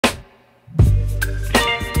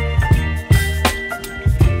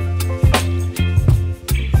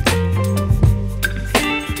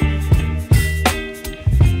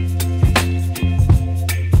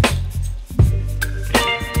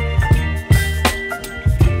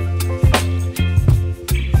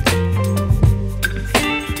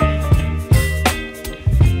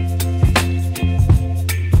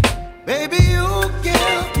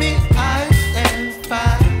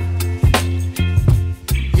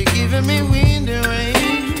giving me wind and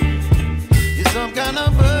rain. You're some kind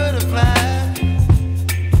of butterfly.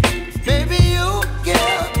 Baby, you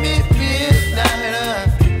give me midnight.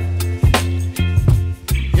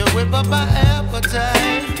 You whip up my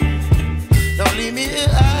appetite. Don't leave me here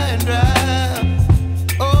high and dry.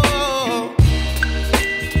 Oh,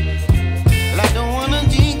 well, I don't wanna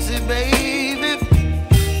jinx it, baby,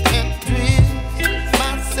 and twist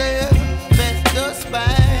myself at the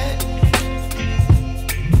spine.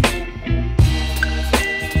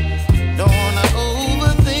 Don't wanna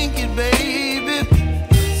overthink it, baby.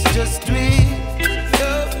 It's just twist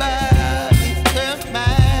your body and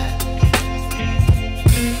mine.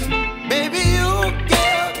 Baby, you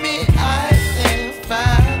give me ice and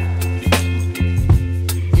fire.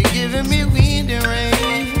 You're giving me wind and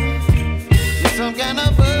rain. You're some kind of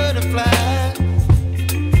butterfly.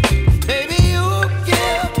 Baby, you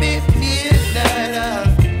give me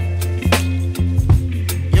midnight.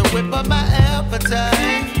 You whip up my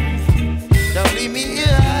appetite. Don't leave me here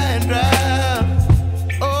high and dry.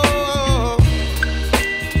 Oh,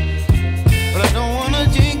 but I don't wanna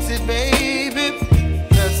jinx it, baby.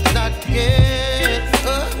 Let's not get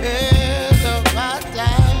ahead of my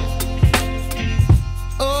time.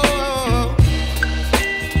 Oh,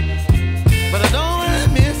 but I don't wanna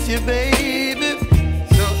miss you, baby.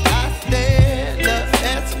 So I stand up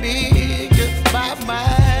and speak just my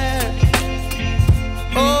mind.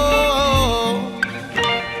 Oh.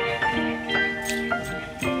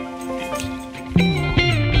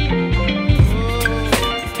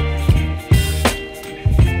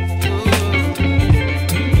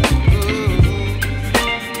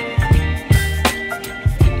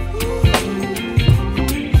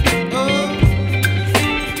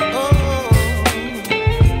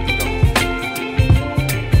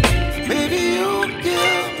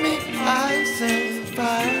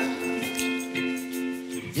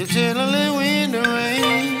 You're chilling wind and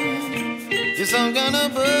rain. You're some kind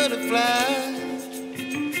of butterfly.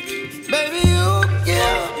 Baby, you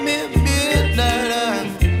give me midnight.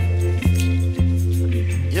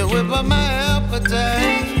 You whip up my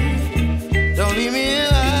appetite. Don't leave me